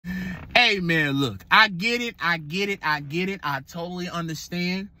Hey, man, look, I get it. I totally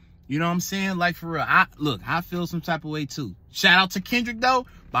understand. You know what I'm saying? Like, for real, I feel some type of way, too. Shout out to Kendrick, though,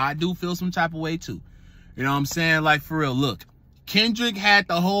 but I do feel some type of way, too. You know what I'm saying? Like, for real, look, Kendrick had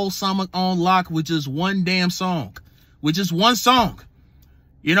the whole summer on lock with just one damn song. With just one song.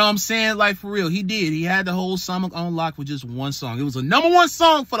 You know what I'm saying? Like, for real, he did. He had the whole summer on lock with just one song. It was a #1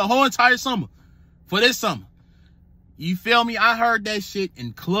 song for the whole entire summer. For this summer. You feel me? I heard that shit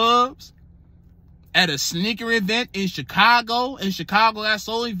in clubs, at a sneaker event in Chicago, that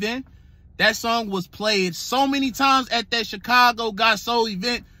soul event. That song was played so many times at that Chicago Got Soul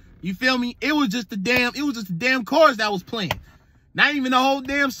event. You feel me? It was just the damn chorus that was playing. Not even the whole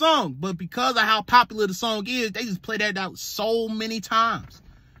damn song. But because of how popular the song is, they just play that out so many times.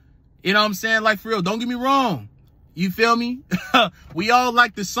 You know what I'm saying? Like, for real, don't get me wrong. You feel me? We all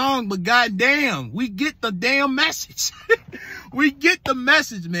like the song, but goddamn, we get the damn message. We get the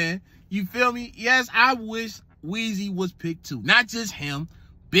message, man. You feel me? Yes, I wish Weezy was picked too. Not just him.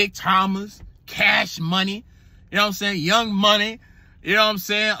 Big Thomas, Cash Money. You know what I'm saying? Young Money. You know what I'm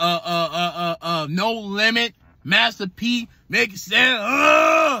saying? No Limit. Master P. Make it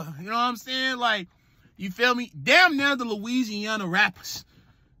sound. You know what I'm saying? Like, you feel me? Damn near the Louisiana rappers.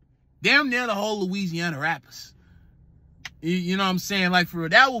 Damn near the whole Louisiana rappers. You know what I'm saying? Like, for real,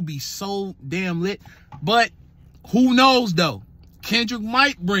 that will be so damn lit. But who knows, though? Kendrick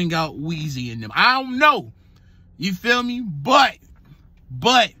might bring out Weezy in them. I don't know. You feel me? But,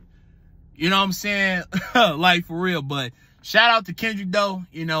 you know what I'm saying? Like, for real. But shout out to Kendrick, though.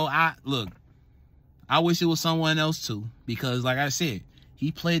 You know, I wish it was someone else, too. Because, like I said,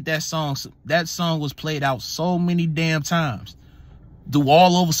 he played that song. That song was played out so many damn times.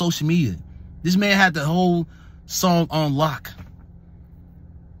 All over social media. This man had the whole song on lock.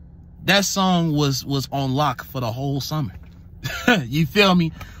 That song was on lock for the whole summer. You feel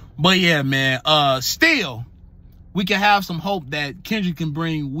me? But yeah, man, still we can have some hope that Kendrick can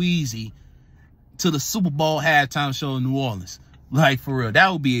bring Weezy to the Super Bowl halftime show in New Orleans. Like, for real,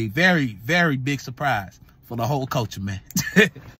 that would be a very, very big surprise for the whole culture, man.